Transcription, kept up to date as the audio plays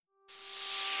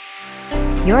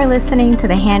You're listening to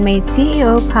the Handmade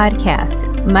CEO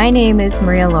podcast. My name is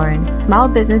Maria Lauren, small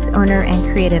business owner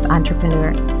and creative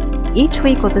entrepreneur. Each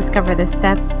week, we'll discover the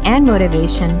steps and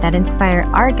motivation that inspire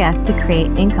our guests to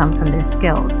create income from their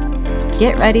skills.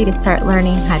 Get ready to start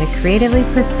learning how to creatively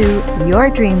pursue your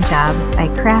dream job by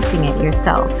crafting it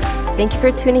yourself. Thank you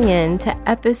for tuning in to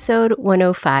episode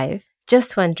 105.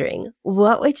 Just wondering,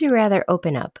 what would you rather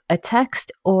open up, a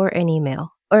text or an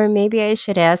email? Or maybe I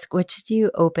should ask, which do you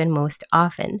open most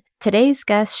often? Today's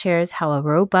guest shares how a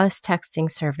robust texting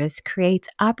service creates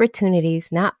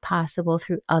opportunities not possible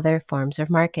through other forms of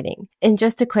marketing. And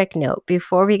just a quick note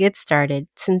before we get started,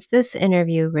 since this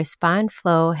interview,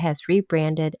 RespondFlow has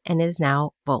rebranded and is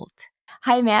now Volt.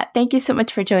 Hi, Matt. Thank you so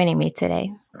much for joining me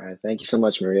today. All right. Thank you so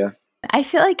much, Maria. I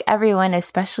feel like everyone,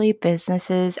 especially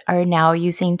businesses, are now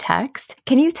using text.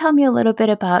 Can you tell me a little bit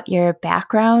about your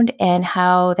background and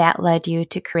how that led you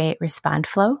to create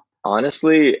RespondFlow?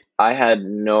 Honestly, I had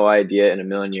no idea in a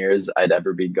million years I'd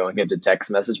ever be going into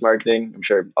text message marketing. I'm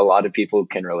sure a lot of people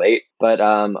can relate. But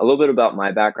a little bit about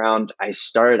my background. I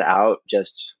started out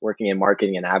just working in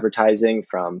marketing and advertising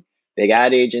from big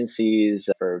ad agencies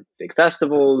for big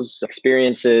festivals,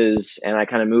 experiences, and I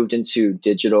kind of moved into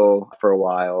digital for a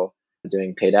while,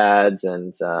 doing paid ads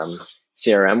and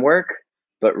CRM work.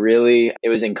 But really, it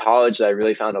was in college that I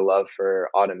really found a love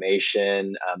for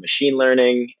automation, machine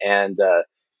learning, and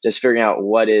just figuring out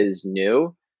what is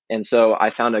new. And so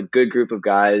I found a good group of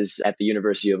guys at the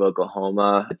University of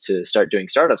Oklahoma to start doing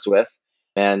startups with.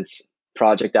 And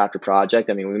project after project,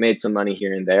 I mean, we made some money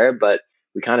here and there, but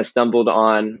we kind of stumbled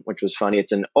on, which was funny,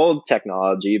 it's an old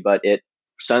technology, but it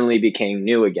suddenly became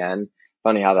new again.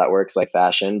 Funny how that works, like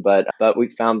fashion, but we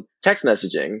found text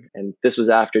messaging. And this was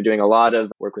after doing a lot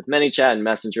of work with ManyChat and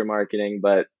messenger marketing.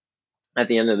 But at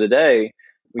the end of the day,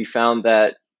 we found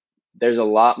that there's a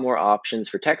lot more options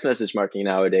for text message marketing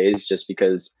nowadays just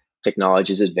because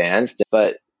technology is advanced.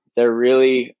 But there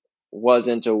really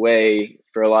wasn't a way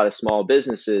for a lot of small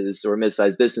businesses or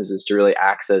mid-sized businesses to really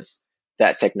access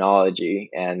that technology.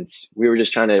 And we were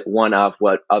just trying to one-up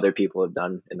what other people have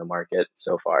done in the market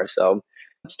so far. So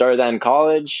started that in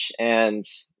college and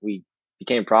we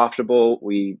became profitable.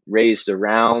 We raised a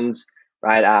round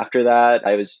right after that.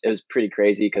 It was pretty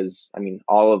crazy because, I mean,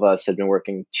 all of us had been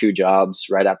working two jobs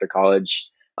right after college.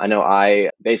 I know I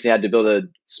basically had to build a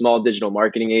small digital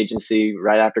marketing agency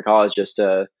right after college just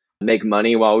to make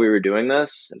money while we were doing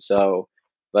this. So,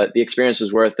 but the experience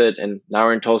was worth it. And now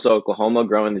we're in Tulsa, Oklahoma,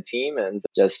 growing the team and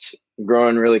just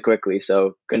growing really quickly.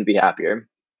 So couldn't be happier.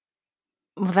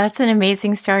 Well, that's an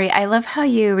amazing story. I love how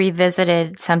you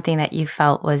revisited something that you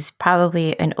felt was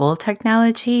probably an old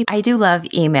technology. I do love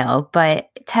email, but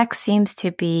text seems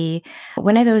to be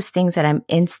one of those things that I'm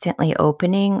instantly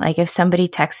opening. Like if somebody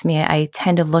texts me, I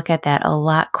tend to look at that a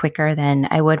lot quicker than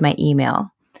I would my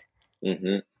email.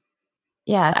 Mm-hmm.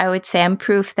 Yeah, I would say I'm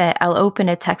proof that I'll open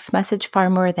a text message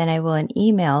far more than I will an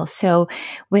email. So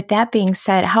with that being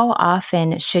said, how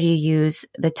often should you use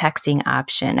the texting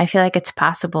option? I feel like it's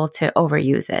possible to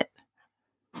overuse it.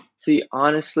 See,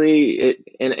 honestly,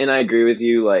 and I agree with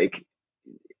you, like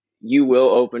you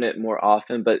will open it more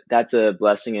often, but that's a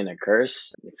blessing and a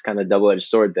curse. It's kind of a double-edged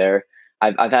sword there.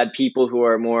 I've had people who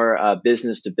are more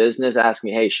business to business ask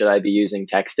me, hey, should I be using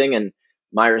texting? And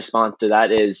my response to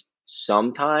that is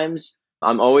sometimes.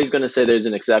 I'm always going to say there's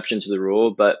an exception to the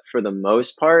rule, but for the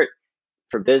most part,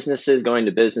 for businesses, going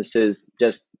to businesses,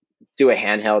 just do a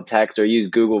handheld text or use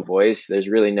Google Voice. There's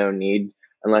really no need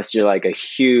unless you're like a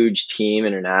huge team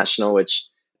international, which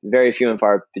very few and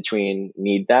far between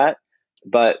need that.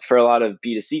 But for a lot of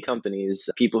B2C companies,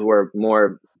 people who are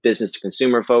more business to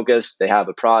consumer focused, they have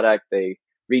a product, they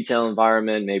retail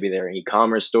environment, maybe they're an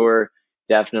e-commerce store,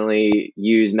 definitely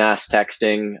use mass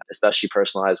texting, especially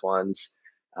personalized ones.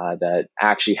 That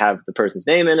actually have the person's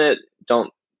name in it.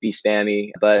 Don't be spammy.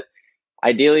 But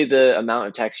ideally, the amount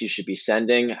of text you should be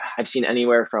sending, I've seen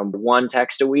anywhere from 1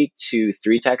 text a week to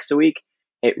 3 texts a week.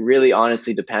 It really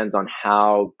honestly depends on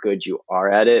how good you are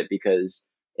at it because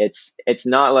it's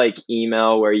not like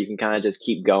email where you can kind of just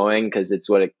keep going because it's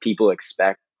what people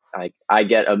expect. Like I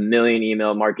get a million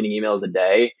marketing emails a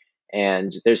day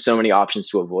and there's so many options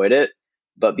to avoid it.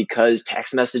 But because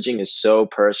text messaging is so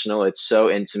personal, it's so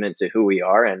intimate to who we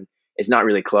are and it's not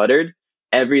really cluttered,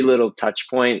 every little touch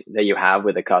point that you have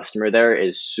with a customer there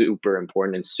is super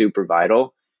important and super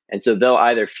vital. And so they'll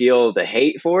either feel the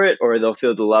hate for it or they'll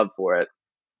feel the love for it.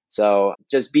 So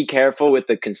just be careful with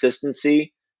the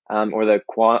consistency or the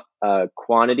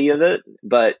quantity of it.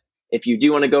 But if you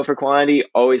do want to go for quantity,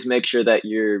 always make sure that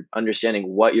you're understanding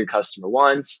what your customer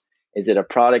wants. Is it a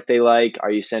product they like? Are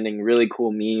you sending really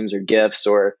cool memes or GIFs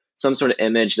or some sort of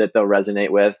image that they'll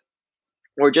resonate with?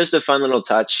 or just a fun little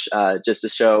touch, just to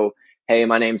show, hey,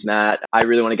 my name's Matt. I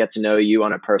really want to get to know you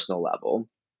on a personal level.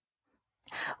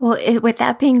 Well, with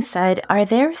that being said, are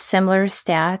there similar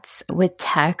stats with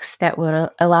text that would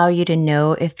allow you to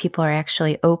know if people are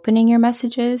actually opening your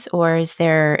messages, or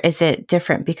is it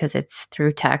different because it's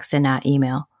through text and not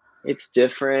email? It's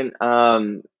different.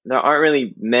 There aren't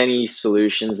really many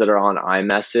solutions that are on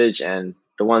iMessage, and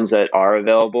the ones that are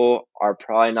available are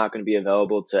probably not going to be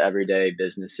available to everyday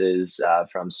businesses,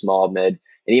 from small, mid,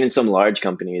 and even some large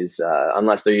companies,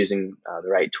 unless they're using the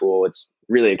right tool. It's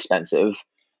really expensive.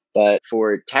 But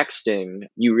for texting,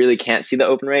 you really can't see the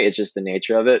open rate. It's just the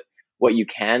nature of it. What you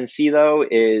can see, though,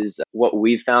 is what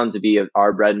we've found to be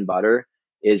our bread and butter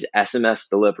is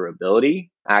SMS deliverability.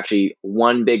 Actually,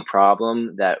 one big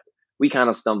problem that we kind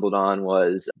of stumbled on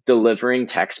was delivering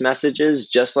text messages,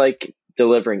 just like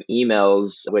delivering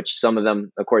emails, which some of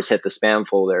them, of course, hit the spam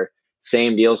folder.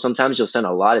 Same deal. Sometimes you'll send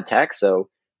a lot of text. So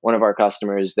one of our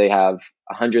customers, they have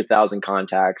 100,000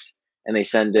 contacts and they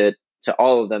send it to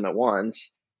all of them at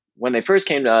once. When they first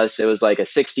came to us, it was like a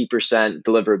 60%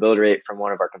 deliverability rate from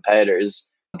one of our competitors,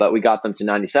 but we got them to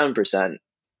 97%.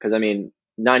 Because I mean,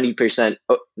 90%,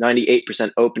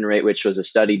 98% open rate, which was a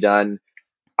study done.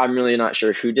 I'm really not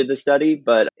sure who did the study,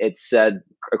 but it said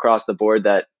across the board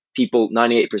that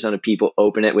 98% of people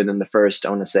open it within the first, I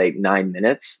want to say 9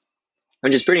 minutes,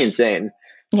 which is pretty insane.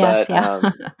 Yes, But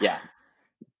yeah. yeah,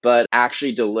 but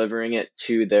actually delivering it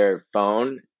to their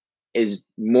phone is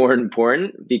more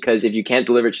important, because if you can't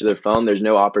deliver it to their phone, there's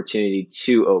no opportunity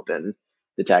to open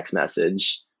the text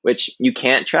message, which you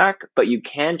can't track, but you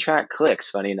can track clicks,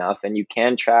 funny enough, and you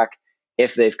can track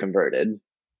if they've converted.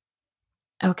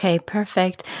 Okay,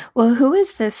 perfect. Well, who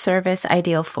is this service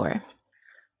ideal for?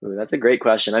 Ooh, that's a great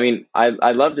question. I mean,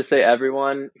 I'd love to say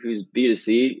everyone who's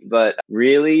B2C, but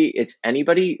really it's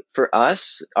anybody. For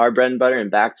us, our bread and butter, and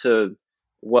back to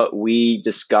what we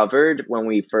discovered when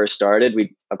we first started,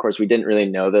 of course, we didn't really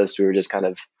know this. We were just kind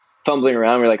of fumbling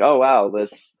around. We're like, oh, wow,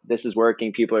 this is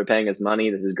working. People are paying us money.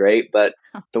 This is great. But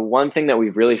the one thing that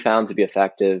we've really found to be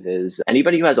effective is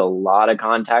anybody who has a lot of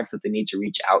contacts that they need to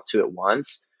reach out to at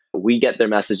once, we get their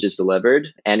messages delivered,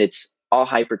 and it's all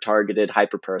hyper targeted,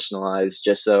 hyper personalized,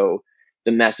 just so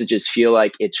the messages feel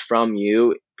like it's from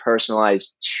you,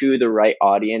 personalized to the right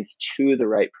audience, to the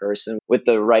right person, with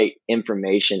the right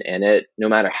information in it, no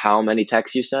matter how many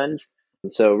texts you send.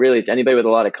 And so really it's anybody with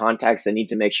a lot of contacts that need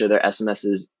to make sure their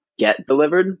SMSs get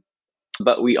delivered.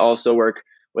 But we also work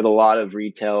with a lot of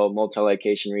retail,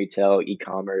 multi-location retail,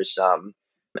 e-commerce,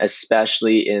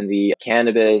 especially in the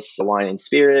cannabis, wine and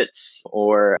spirits,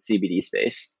 or CBD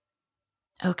space.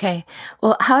 Okay.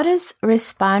 Well, how does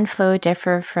RespondFlow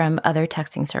differ from other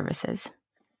texting services?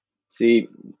 See,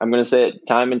 I'm going to say it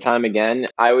time and time again.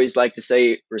 I always like to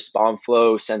say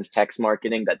RespondFlow sends text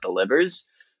marketing that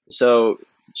delivers. So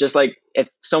just like if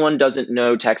someone doesn't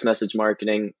know text message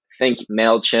marketing, think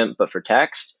MailChimp, but for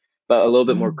text, but a little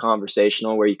bit more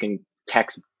conversational, where you can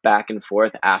text back and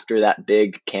forth after that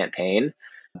big campaign.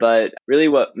 But really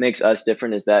what makes us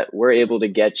different is that we're able to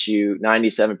get you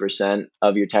 97%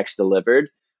 of your text delivered,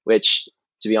 which,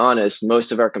 to be honest,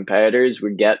 most of our competitors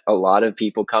would get a lot of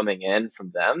people coming in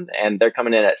from them, and they're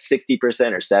coming in at 60% or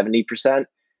 70%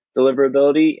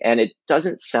 deliverability. And it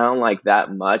doesn't sound like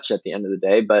that much at the end of the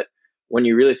day, but when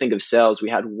you really think of sales, we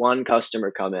had one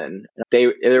customer come in. They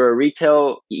were a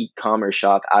retail e-commerce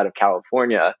shop out of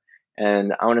California,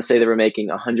 and I want to say they were making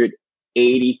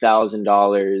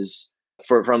 $180,000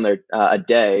 from their a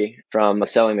day from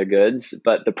selling their goods.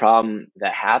 But the problem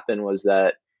that happened was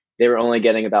that they were only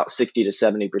getting about 60 to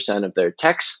 70% of their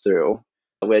text through,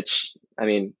 which, I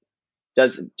mean,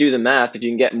 does do the math. If you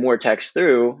can get more text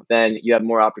through, then you have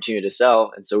more opportunity to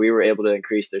sell. And so we were able to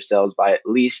increase their sales by at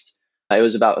least, it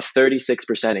was about a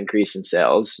 36% increase in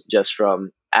sales just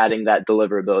from adding that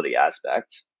deliverability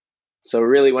aspect. So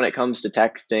really when it comes to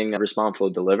texting,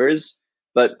 RespondFlow delivers.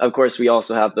 But of course, we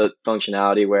also have the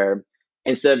functionality where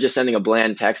instead of just sending a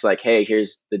bland text like, hey,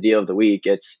 here's the deal of the week,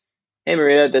 it's, hey,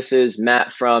 Maria, this is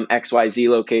Matt from XYZ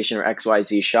location or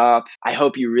XYZ shop. I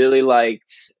hope you really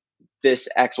liked this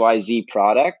XYZ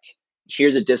product.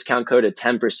 Here's a discount code of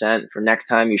 10% for next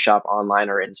time you shop online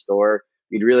or in store.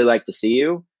 We'd really like to see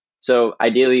you. So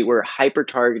ideally, we're hyper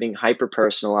targeting, hyper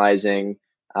personalizing,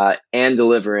 and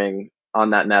delivering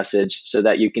on that message so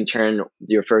that you can turn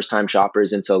your first time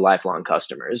shoppers into lifelong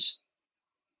customers.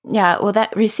 Yeah, well,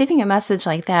 that receiving a message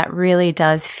like that really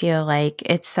does feel like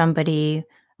it's somebody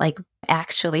like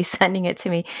actually sending it to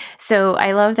me. So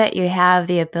I love that you have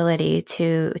the ability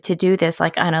to do this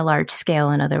like on a large scale.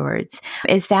 In other words,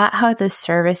 is that how the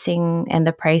servicing and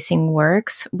the pricing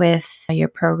works with your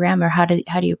program, or how do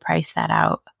you price that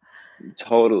out?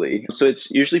 Totally. So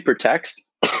it's usually per text.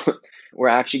 We're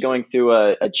actually going through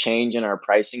a change in our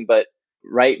pricing, but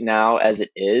right now, as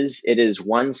it is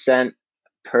 1 cent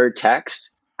per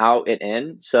text out and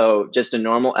in. So just a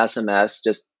normal SMS,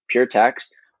 just pure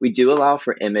text. We do allow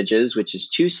for images, which is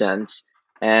 2 cents,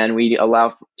 and we allow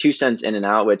for 2 cents in and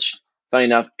out, which, funny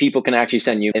enough, people can actually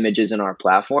send you images in our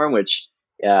platform, which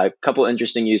a couple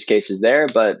interesting use cases there,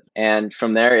 and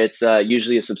from there, it's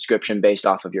usually a subscription based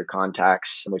off of your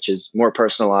contacts, which is more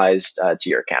personalized to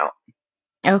your account.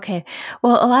 Okay.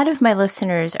 Well, a lot of my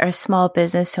listeners are small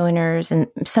business owners, and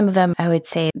some of them, I would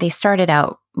say, they started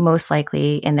out most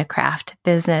likely in the craft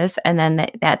business, and then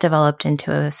that developed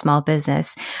into a small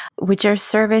business. Would your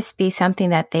service be something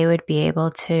that they would be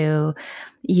able to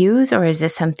use, or is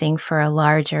this something for a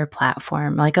larger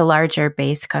platform, like a larger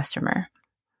base customer?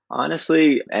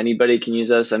 Honestly, anybody can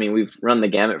use us. I mean, we've run the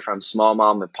gamut from small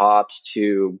mom and pops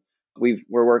to we're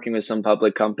working with some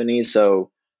public companies.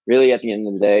 So really at the end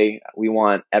of the day, we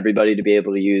want everybody to be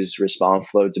able to use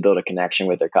RespondFlow to build a connection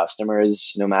with their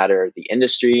customers, no matter the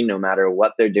industry, no matter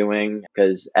what they're doing,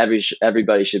 because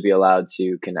everybody should be allowed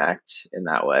to connect in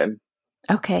that way.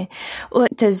 Okay. Well,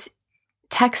 does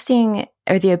texting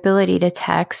or the ability to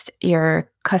text your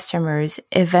customers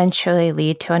eventually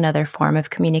lead to another form of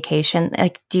communication?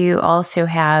 Like, do you also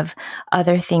have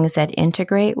other things that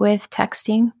integrate with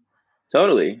texting?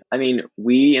 Totally. I mean,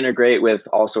 we integrate with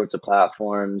all sorts of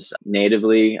platforms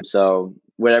natively. So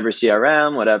whatever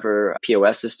CRM, whatever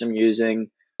POS system you're using,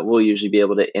 we'll usually be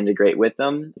able to integrate with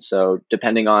them. So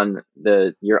depending on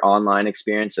your online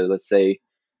experience, so let's say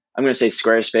I'm going to say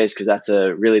Squarespace because that's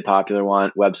a really popular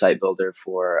one, website builder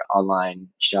for online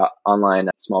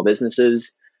small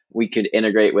businesses. We could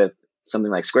integrate with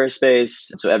something like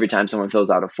Squarespace. So every time someone fills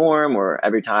out a form or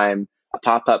every time a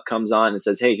pop-up comes on and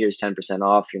says, hey, here's 10%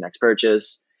 off your next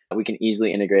purchase, we can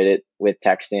easily integrate it with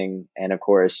texting. And of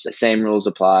course, the same rules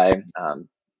apply.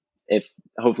 If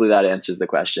hopefully that answers the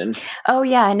question. Oh,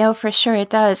 yeah, no, for sure it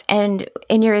does. And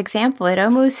in your example, it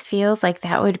almost feels like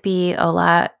that would be a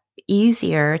lot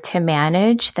easier to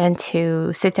manage than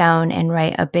to sit down and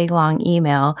write a big long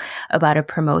email about a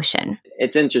promotion.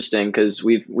 It's interesting because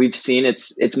we've seen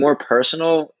it's more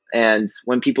personal, and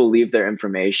when people leave their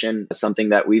information, something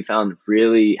that we found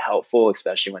really helpful,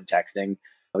 especially when texting,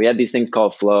 we have these things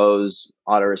called flows,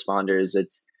 autoresponders.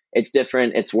 It's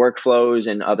different. It's workflows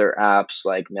in other apps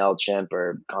like MailChimp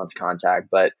or Constant Contact,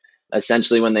 but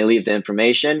essentially when they leave the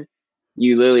information,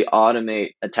 you literally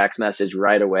automate a text message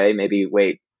right away. Maybe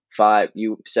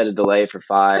you set a delay for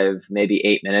 5, maybe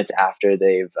 8 minutes after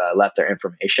they've left their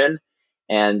information.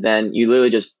 And then you literally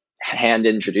just hand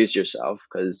introduce yourself,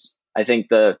 because I think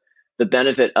the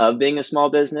benefit of being a small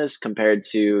business compared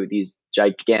to these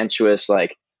gigantuous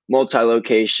like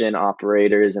multi-location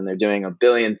operators and they're doing a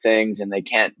billion things and they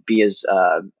can't be as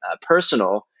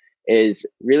personal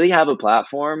is really have a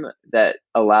platform that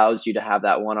allows you to have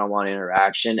that one-on-one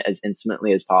interaction as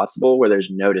intimately as possible where there's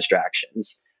no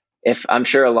distractions. If I'm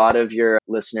sure a lot of your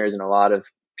listeners and a lot of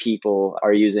people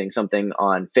are using something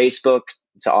on Facebook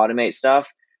to automate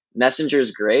stuff, Messenger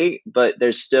is great, but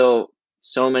there's still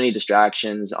so many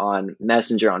distractions on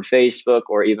Messenger on Facebook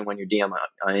or even when you're DM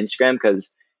on Instagram,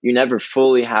 because you never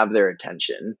fully have their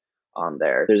attention on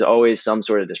there. There's always some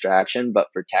sort of distraction, but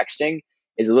for texting,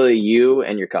 it's literally you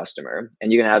and your customer,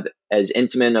 and you can have as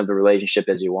intimate of a relationship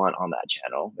as you want on that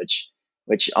channel,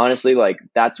 which honestly, like,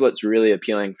 that's what's really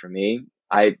appealing for me.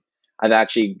 I've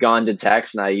actually gone to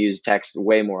text and I use text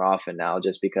way more often now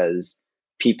just because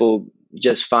people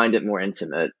just find it more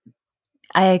intimate.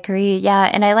 I agree. Yeah.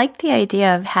 And I like the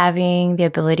idea of having the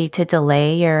ability to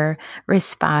delay your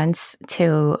response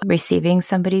to receiving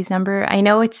somebody's number.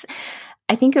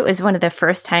 I think it was one of the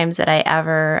first times that I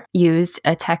ever used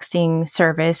a texting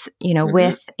service,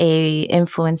 with a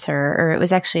influencer, or it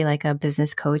was actually like a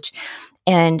business coach.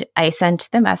 And I sent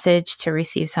the message to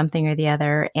receive something or the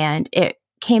other, and it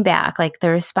came back, like the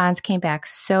response came back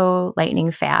so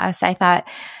lightning fast. I thought,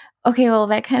 okay, well,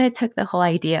 that kind of took the whole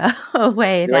idea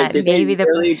away. Like, did maybe they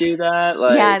really do that?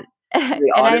 Like, yeah.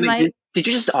 And did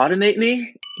you just automate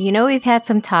me? We've had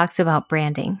some talks about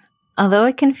branding. Although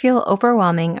it can feel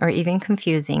overwhelming or even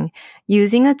confusing,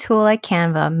 using a tool like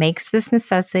Canva makes this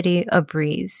necessity a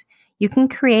breeze. You can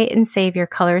create and save your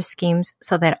color schemes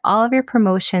so that all of your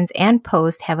promotions and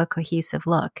posts have a cohesive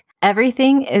look.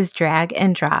 Everything is drag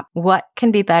and drop. What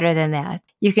can be better than that?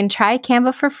 You can try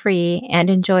Canva for free and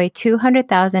enjoy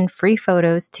 200,000 free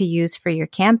photos to use for your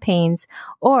campaigns,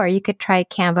 or you could try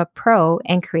Canva Pro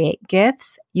and create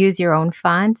GIFs, use your own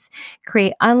fonts,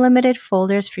 create unlimited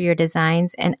folders for your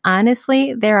designs, and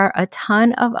honestly, there are a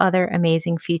ton of other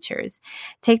amazing features.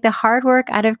 Take the hard work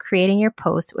out of creating your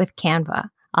post with Canva.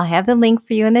 I'll have the link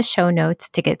for you in the show notes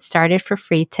to get started for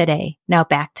free today. Now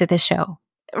back to the show.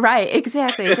 Right,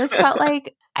 exactly. It just felt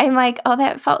like, I'm like, oh,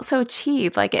 that felt so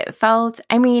cheap. Like it felt,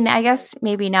 I mean, I guess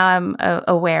maybe now I'm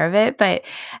aware of it, but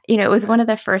it was one of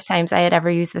the first times I had ever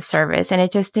used the service, and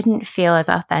it just didn't feel as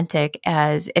authentic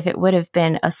as if it would have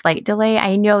been a slight delay.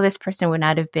 I know this person would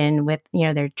not have been with,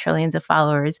 their trillions of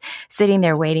followers sitting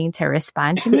there waiting to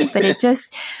respond to me, but it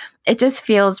just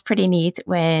feels pretty neat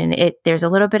when there's a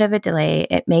little bit of a delay.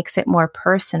 It makes it more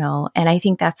personal. And I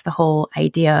think that's the whole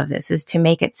idea of this, is to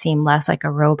make it seem less like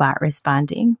a robot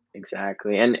responding.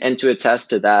 Exactly. And to attest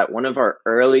to that, one of our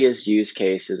earliest use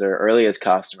cases or earliest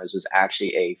customers was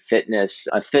actually a fitness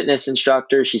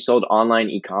instructor. She sold online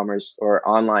e-commerce or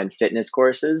online fitness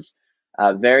courses.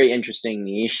 A very interesting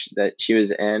niche that she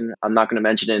was in. I'm not going to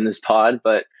mention it in this pod,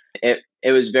 but the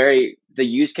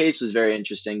use case was very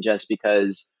interesting just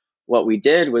because what we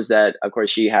did was that, of course,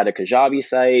 she had a Kajabi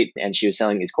site and she was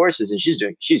selling these courses, and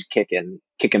she's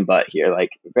kicking butt here, like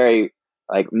very,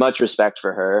 like much respect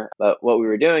for her. But what we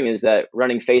were doing is that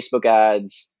running Facebook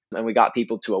ads, and we got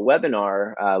people to a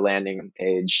webinar landing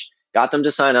page, got them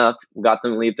to sign up, got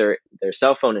them to leave their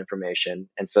cell phone information.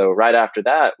 And so right after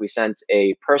that, we sent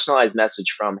a personalized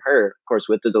message from her, of course,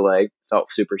 with the delay, felt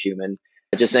superhuman,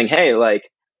 just saying, hey, like,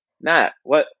 Matt,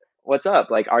 what's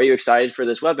up? Like, are you excited for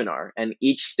this webinar? And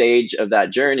each stage of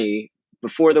that journey,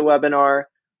 before the webinar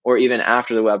or even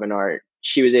after the webinar,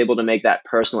 she was able to make that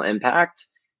personal impact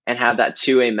and have that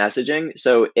two-way messaging.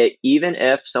 So even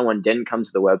if someone didn't come to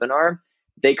the webinar,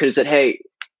 they could have said, hey,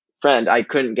 friend, I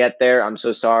couldn't get there. I'm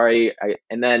so sorry.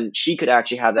 And then she could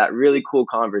actually have that really cool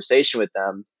conversation with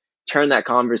them, turn that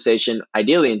conversation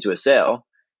ideally into a sale.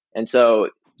 And so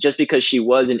just because she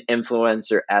was an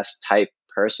influencer-esque type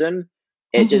person,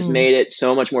 it just made it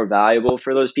so much more valuable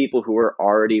for those people who were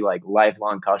already like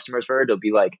lifelong customers for her to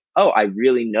be like, oh, I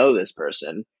really know this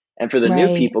person. And for the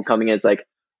new people coming in, it's like,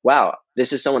 wow,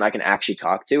 this is someone I can actually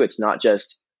talk to. It's not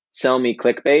just sell me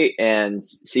clickbait and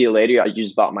see you later. You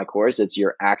just bought my course. It's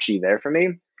you're actually there for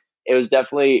me. It was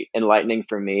definitely enlightening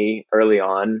for me early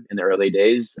on in the early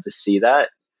days to see that,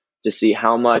 to see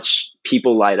how much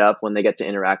people light up when they get to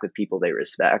interact with people they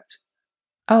respect.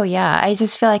 Oh, yeah. I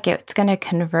just feel like it's going to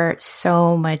convert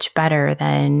so much better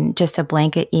than just a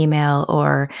blanket email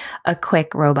or a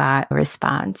quick robot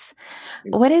response.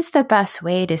 What is the best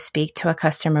way to speak to a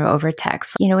customer over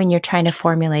text? When you're trying to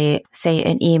formulate, say,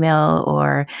 an email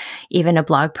or even a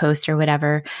blog post or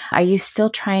whatever, are you still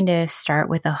trying to start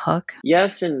with a hook?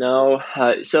 Yes and no.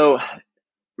 So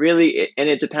really, and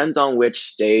it depends on which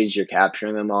stage you're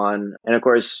capturing them on. And of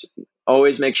course,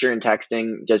 always make sure in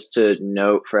texting, just to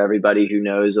note for everybody who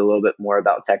knows a little bit more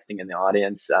about texting in the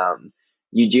audience,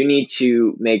 you do need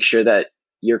to make sure that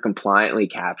you're compliantly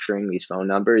capturing these phone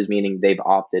numbers, meaning they've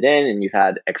opted in and you've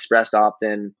had expressed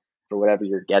opt-in for whatever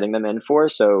you're getting them in for.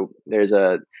 So there's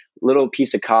a little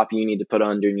piece of copy you need to put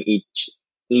under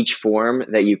each form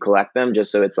that you collect them,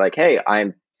 just so it's like, hey,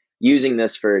 I'm using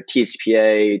this for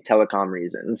TCPA telecom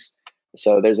reasons.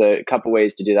 So there's a couple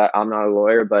ways to do that. I'm not a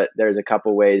lawyer, but there's a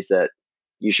couple ways that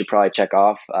you should probably check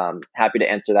off. Happy to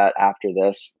answer that after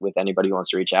this with anybody who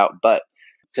wants to reach out. But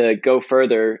to go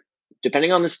further,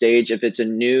 depending on the stage, if it's a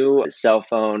new cell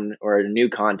phone or a new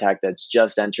contact that's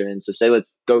just entered in, so say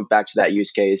let's go back to that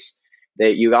use case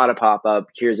that you got a pop up,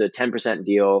 here's a 10%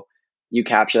 deal, you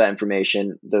capture that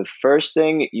information. The first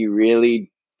thing you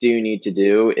really do need to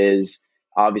do is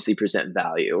obviously present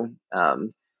value.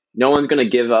 No one's going to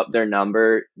give up their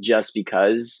number just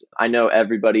because. I know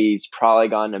everybody's probably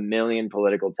gotten a million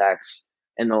political texts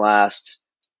in the last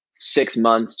 6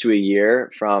 months to a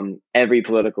year from every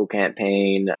political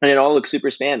campaign, and it all looks super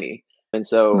spammy. And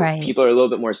so people are a little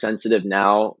bit more sensitive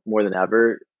now more than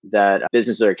ever that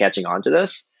businesses are catching on to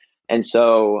this. And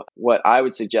so what I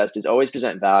would suggest is always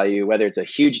present value, whether it's a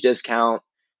huge discount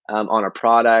on a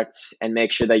product, and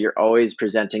make sure that you're always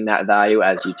presenting that value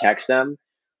as you text them.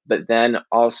 But then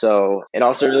also, it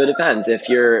also really depends. If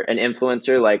you're an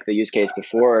influencer, like the use case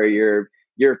before, or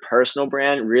your personal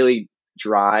brand really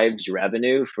drives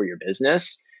revenue for your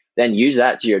business, then use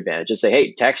that to your advantage. Just say,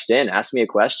 hey, text in, ask me a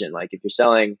question. Like if you're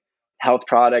selling health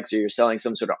products or you're selling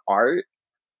some sort of art,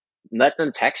 let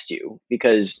them text you,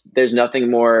 because there's nothing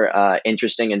more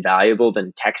interesting and valuable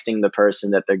than texting the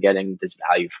person that they're getting this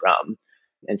value from.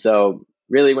 And so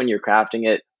really when you're crafting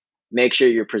it, make sure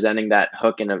you're presenting that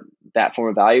hook in that form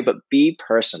of value, but be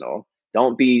personal.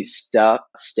 Don't be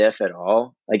stiff at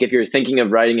all. Like if you're thinking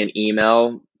of writing an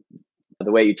email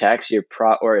the way you text,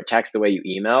 or a text the way you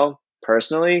email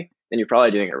personally, then you're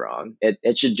probably doing it wrong.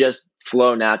 It should just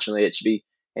flow naturally. It should be,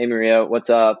 hey Maria, what's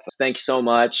up? Thank you so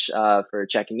much for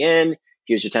checking in.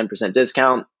 Here's your 10%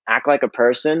 discount. Act like a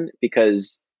person,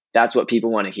 because that's what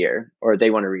people want to hear, or they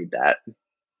want to read that.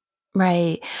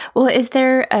 Right. Well, is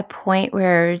there a point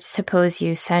where, suppose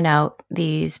you send out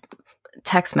these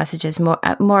text messages,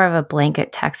 more of a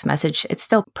blanket text message? It's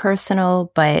still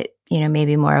personal, but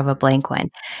maybe more of a blank one.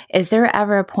 Is there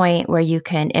ever a point where you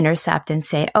can intercept and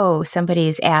say, oh, somebody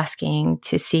is asking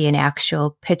to see an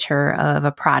actual picture of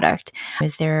a product?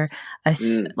 Is there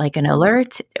like an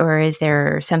alert, or is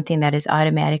there something that is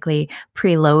automatically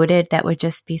preloaded that would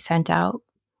just be sent out?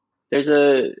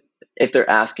 If they're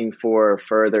asking for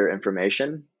further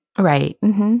information. Right.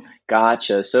 Mm-hmm.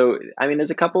 Gotcha. So, I mean, there's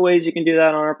a couple ways you can do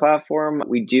that on our platform.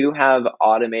 We do have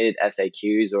automated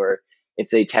FAQs, or if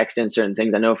they text in certain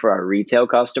things. I know for our retail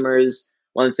customers,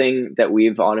 one thing that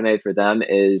we've automated for them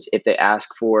is if they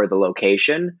ask for the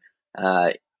location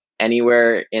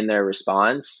anywhere in their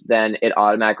response, then it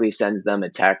automatically sends them a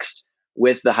text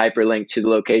with the hyperlink to the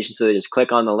location. So they just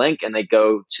click on the link and they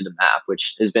go to the map,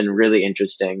 which has been really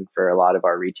interesting for a lot of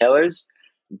our retailers.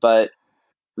 But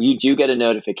you do get a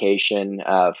notification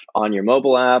on your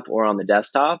mobile app or on the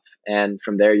desktop. And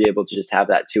from there, you're able to just have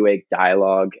that two-way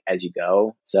dialogue as you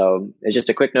go. So it's just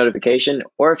a quick notification.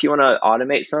 Or if you want to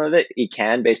automate some of it, you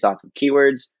can based off of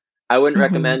keywords. I wouldn't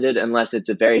recommend it unless it's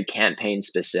a very campaign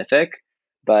specific.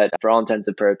 But for all intents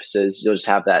and purposes, you'll just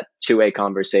have that two-way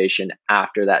conversation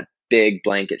after that big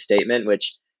blanket statement,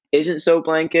 which isn't so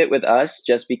blanket with us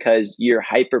just because you're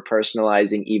hyper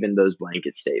personalizing even those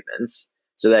blanket statements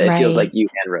so that it feels like you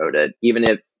hand wrote it, even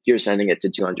if you're sending it to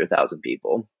 200,000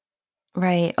 people.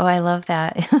 Right. Oh, I love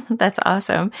that. That's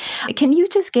awesome. Can you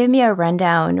just give me a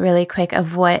rundown really quick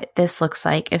of what this looks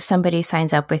like if somebody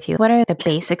signs up with you? What are the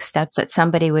basic steps that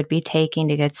somebody would be taking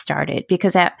to get started?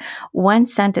 Because at one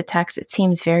sent a text, it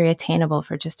seems very attainable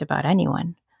for just about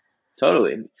anyone.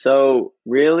 Totally. So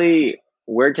really,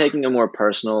 we're taking a more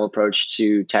personal approach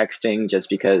to texting just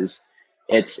because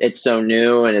it's so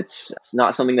new, and it's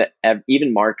not something that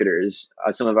even marketers,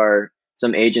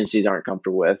 some agencies aren't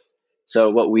comfortable with. So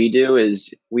what we do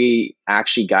is we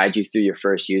actually guide you through your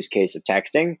first use case of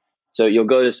texting. So you'll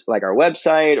go to like our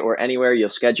website or anywhere, you'll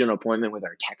schedule an appointment with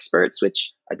our texperts,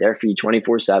 which are there for you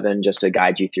 24/7 just to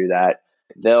guide you through that.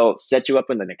 They'll set you up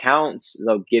with an account.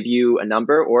 They'll give you a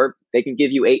number, or they can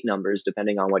give you 8 numbers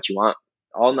depending on what you want.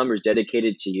 All numbers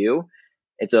dedicated to you.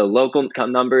 It's a local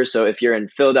number. So if you're in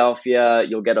Philadelphia,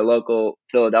 you'll get a local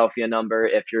Philadelphia number.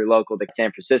 If you're local to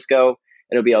San Francisco,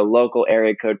 it'll be a local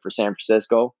area code for San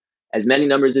Francisco. As many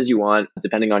numbers as you want,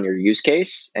 depending on your use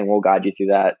case, and we'll guide you through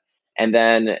that. And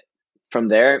then from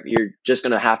there, you're just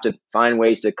going to have to find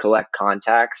ways to collect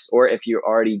contacts. Or if you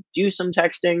already do some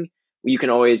texting, you can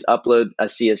always upload a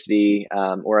CSV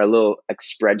or a little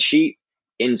spreadsheet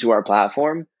into our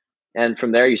platform. And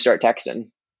from there, you start texting.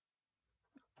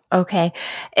 Okay.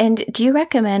 And do you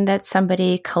recommend that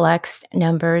somebody collects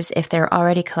numbers if they're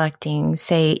already collecting,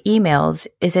 say, emails?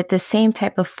 Is it the same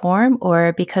type of form,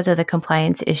 or because of the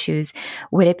compliance issues,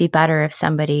 would it be better if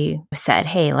somebody said,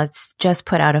 hey, let's just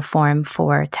put out a form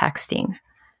for texting?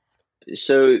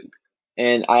 So,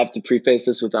 and I have to preface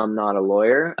this with I'm not a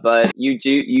lawyer, but you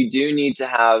do need to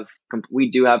have, we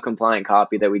do have compliant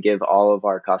copy that we give all of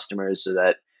our customers so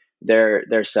that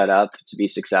they're set up to be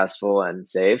successful and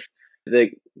safe.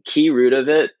 The key root of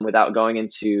it, without going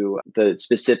into the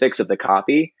specifics of the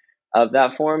copy of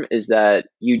that form, is that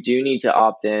you do need to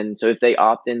opt in. So if they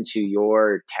opt into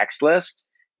your text list,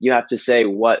 you have to say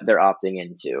what they're opting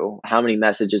into. How many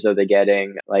messages are they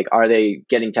getting? Like, are they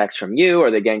getting text from you?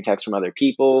 Are they getting text from other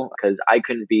people? Because I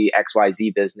couldn't be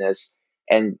XYZ business.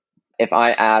 And if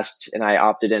I asked and I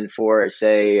opted in for,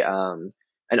 say,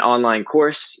 an online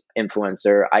course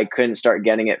influencer, I couldn't start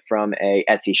getting it from a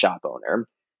Etsy shop owner,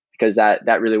 because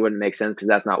that really wouldn't make sense, because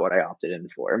that's not what I opted in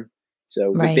for.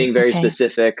 So being very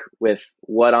specific with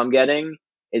what I'm getting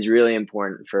is really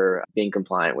important for being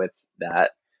compliant with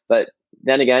that. But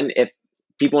then again, if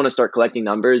people want to start collecting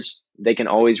numbers, they can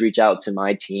always reach out to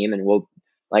my team, and we'll,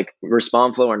 like,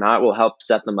 Respondflow or not, we'll help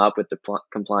set them up with the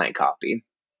compliant copy.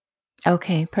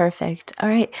 Okay, perfect. All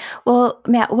right. Well,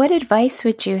 Matt, what advice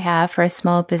would you have for a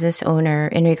small business owner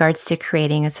in regards to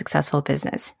creating a successful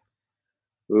business?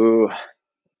 Ooh,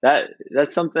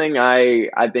 that's something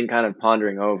I've been kind of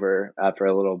pondering over for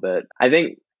a little bit. I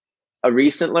think a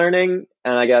recent learning,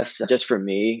 and I guess just for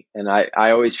me, and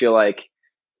I always feel like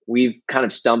we've kind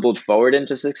of stumbled forward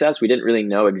into success. We didn't really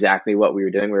know exactly what we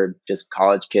were doing. We were just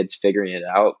college kids figuring it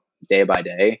out day by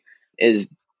day.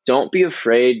 Is don't be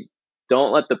afraid.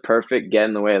 Don't let the perfect get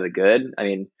in the way of the good. I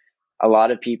mean, a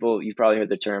lot of people, you've probably heard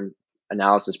the term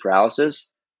analysis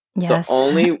paralysis. Yes. The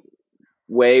only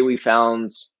way we found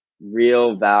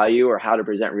real value or how to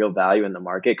present real value in the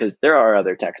market, because there are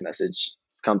other text message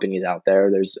companies out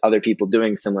there. There's other people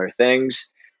doing similar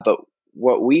things. But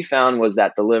what we found was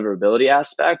that deliverability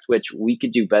aspect, which we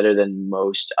could do better than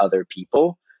most other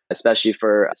people, especially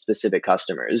for specific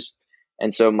customers.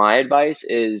 And so my advice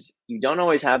is you don't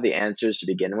always have the answers to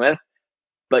begin with,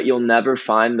 but you'll never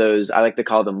find those, I like to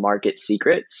call them market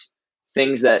secrets,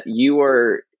 things that you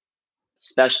are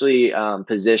specially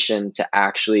positioned to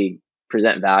actually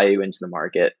present value into the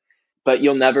market. But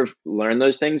you'll never learn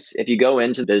those things. If you go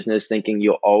into business thinking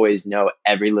you'll always know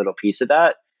every little piece of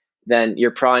that, then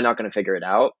you're probably not going to figure it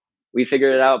out. We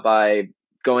figured it out by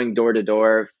going door to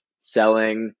door,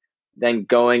 selling, then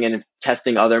going and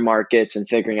testing other markets and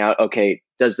figuring out, okay,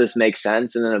 does this make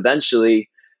sense? And then eventually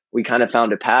we kind of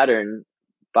found a pattern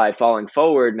by falling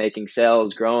forward, making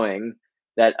sales, growing,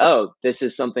 that, oh, this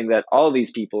is something that all these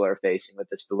people are facing with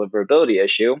this deliverability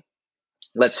issue.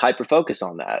 Let's hyper focus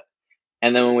on that.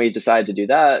 And then when we decided to do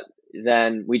that,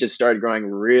 then we just started growing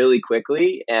really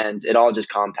quickly and it all just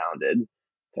compounded.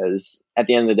 Because at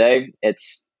the end of the day,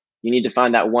 you need to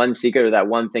find that one secret or that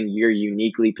one thing you're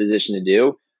uniquely positioned to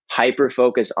do, hyper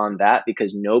focus on that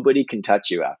because nobody can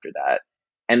touch you after that.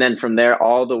 And then from there,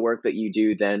 all the work that you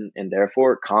do then and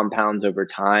therefore compounds over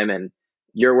time and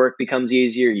your work becomes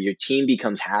easier, your team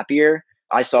becomes happier.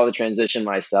 I saw the transition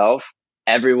myself.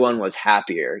 Everyone was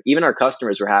happier. Even our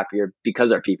customers were happier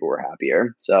because our people were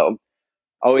happier. So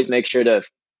always make sure to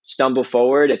stumble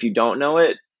forward if you don't know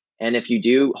it. And if you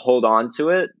do, hold on to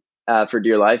it for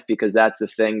dear life, because that's the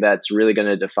thing that's really going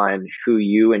to define who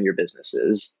you and your business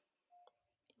is.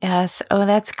 Yes. Oh,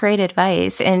 that's great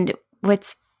advice. And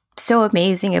what's so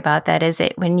amazing about that is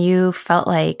that when you felt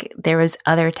like there was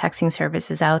other texting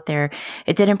services out there,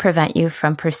 it didn't prevent you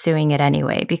from pursuing it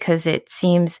anyway, because it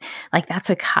seems like that's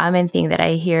a common thing that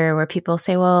I hear where people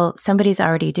say, well, somebody's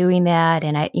already doing that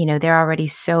and they're already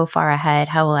so far ahead.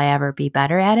 How will I ever be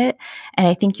better at it? And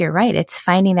I think you're right. It's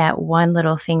finding that one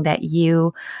little thing that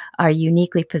you are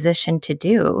uniquely positioned to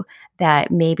do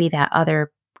that maybe that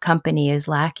other company is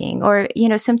lacking. Or,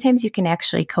 sometimes you can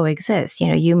actually coexist.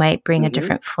 You might bring a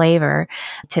different flavor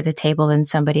to the table than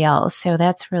somebody else. So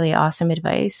that's really awesome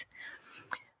advice.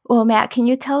 Well, Matt, can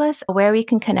you tell us where we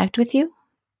can connect with you?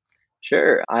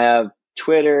 Sure. I have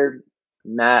Twitter,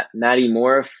 Matty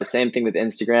Morph. The same thing with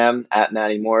Instagram,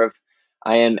 @MattyMorph.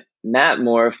 I am Matt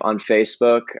Morph on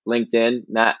Facebook, LinkedIn,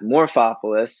 Matt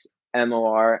Morphopoulos,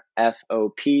 MORFOPOULOS.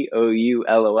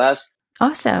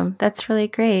 Awesome. That's really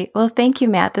great. Well, thank you,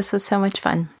 Matt. This was so much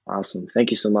fun. Awesome. Thank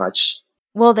you so much.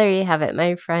 Well, there you have it,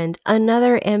 my friend.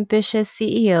 Another ambitious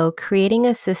CEO creating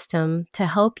a system to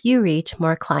help you reach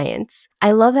more clients.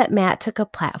 I love that Matt took a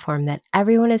platform that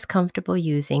everyone is comfortable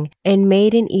using and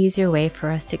made an easier way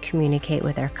for us to communicate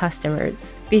with our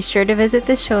customers. Be sure to visit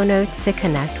the show notes to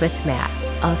connect with Matt.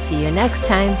 I'll see you next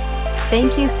time.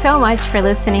 Thank you so much for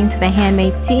listening to the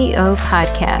Handmade CEO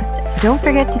podcast. Don't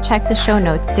forget to check the show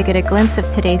notes to get a glimpse of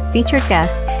today's featured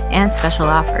guest and special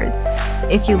offers.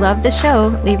 If you love the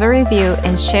show, leave a review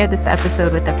and share this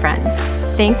episode with a friend.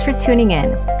 Thanks for tuning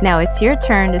in. Now it's your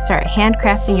turn to start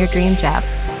handcrafting your dream job.